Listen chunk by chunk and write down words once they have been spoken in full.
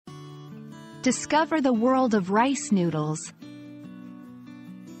Discover the world of rice noodles.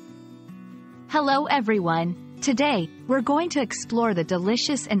 Hello everyone. Today, we're going to explore the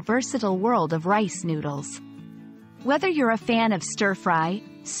delicious and versatile world of rice noodles. Whether you're a fan of stir-fry,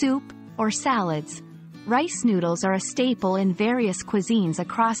 soup, or salads, rice noodles are a staple in various cuisines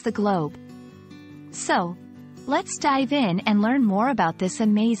across the globe. So, let's dive in and learn more about this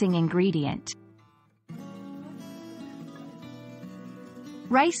amazing ingredient.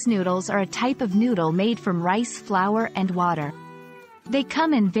 Rice noodles are a type of noodle made from rice flour and water. They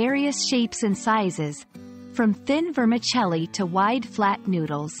come in various shapes and sizes, from thin vermicelli to wide flat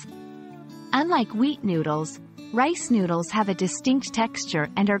noodles. Unlike wheat noodles, rice noodles have a distinct texture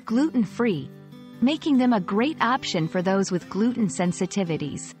and are gluten-free, making them a great option for those with gluten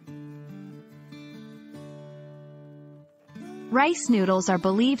sensitivities. Rice noodles are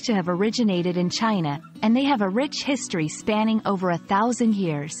believed to have originated in China, and they have a rich history spanning over 1,000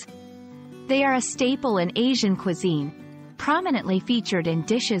 years. They are a staple in Asian cuisine, prominently featured in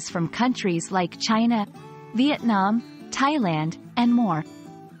dishes from countries like China, Vietnam, Thailand, and more.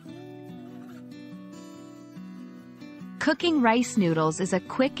 Cooking rice noodles is a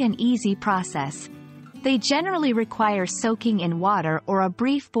quick and easy process. They generally require soaking in water or a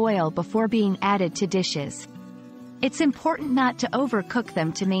brief boil before being added to dishes. It's important not to overcook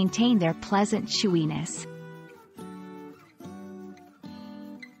them to maintain their pleasant chewiness.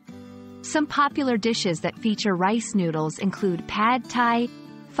 Some popular dishes that feature rice noodles include pad thai,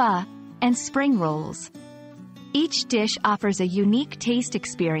 pho, and spring rolls. Each dish offers a unique taste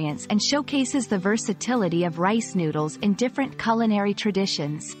experience and showcases the versatility of rice noodles in different culinary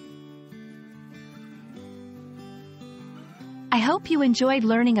traditions. I hope you enjoyed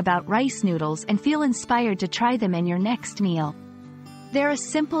learning about rice noodles and feel inspired to try them in your next meal. They're a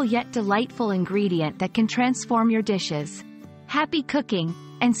simple yet delightful ingredient that can transform your dishes. Happy cooking,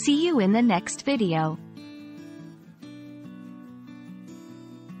 and see you in the next video.